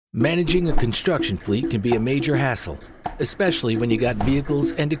Managing a construction fleet can be a major hassle, especially when you got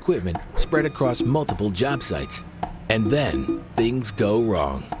vehicles and equipment spread across multiple job sites. And then things go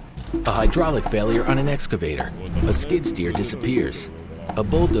wrong. A hydraulic failure on an excavator, a skid steer disappears, a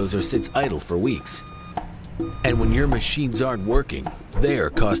bulldozer sits idle for weeks. And when your machines aren't working, they're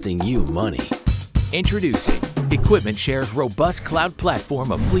costing you money. Introducing EquipmentShare's robust cloud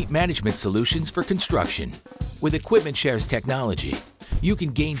platform of fleet management solutions for construction. With EquipmentShare's technology, you can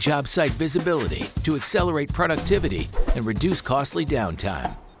gain job site visibility to accelerate productivity and reduce costly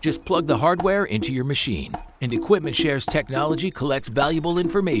downtime. Just plug the hardware into your machine, and EquipmentShare's technology collects valuable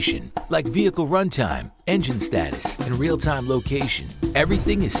information like vehicle runtime, engine status, and real-time location.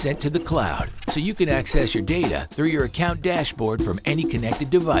 Everything is sent to the cloud, so you can access your data through your account dashboard from any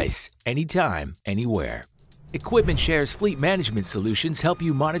connected device, anytime, anywhere. EquipmentShare's fleet management solutions help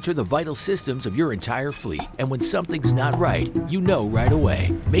you monitor the vital systems of your entire fleet, and when something's not right, you know right away.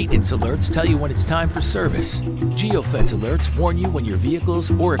 Maintenance alerts tell you when it's time for service. Geofence alerts warn you when your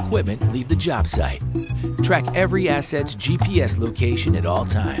vehicles or equipment leave the job site. Track every asset's GPS location at all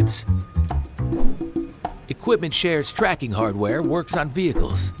times. EquipmentShare's tracking hardware works on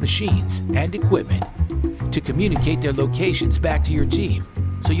vehicles, machines, and equipment to communicate their locations back to your team,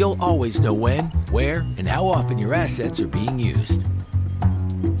 so you'll always know when, where, and how often your assets are being used.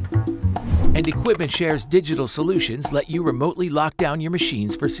 And EquipmentShare's digital solutions let you remotely lock down your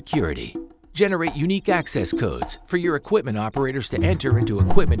machines for security. Generate unique access codes for your equipment operators to enter into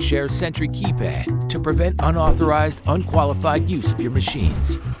EquipmentShare's Sentry keypad to prevent unauthorized, unqualified use of your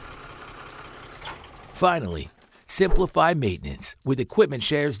machines. Finally, simplify maintenance with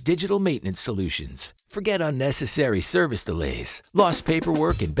EquipmentShare's digital maintenance solutions. Forget unnecessary service delays. Lost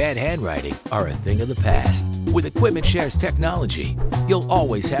paperwork and bad handwriting are a thing of the past. With EquipmentShare's technology, you'll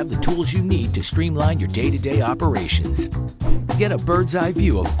always have the tools you need to streamline your day-to-day operations. Get a bird's-eye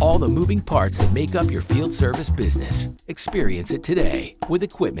view of all the moving parts that make up your field service business. Experience it today with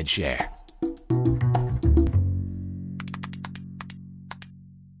EquipmentShare.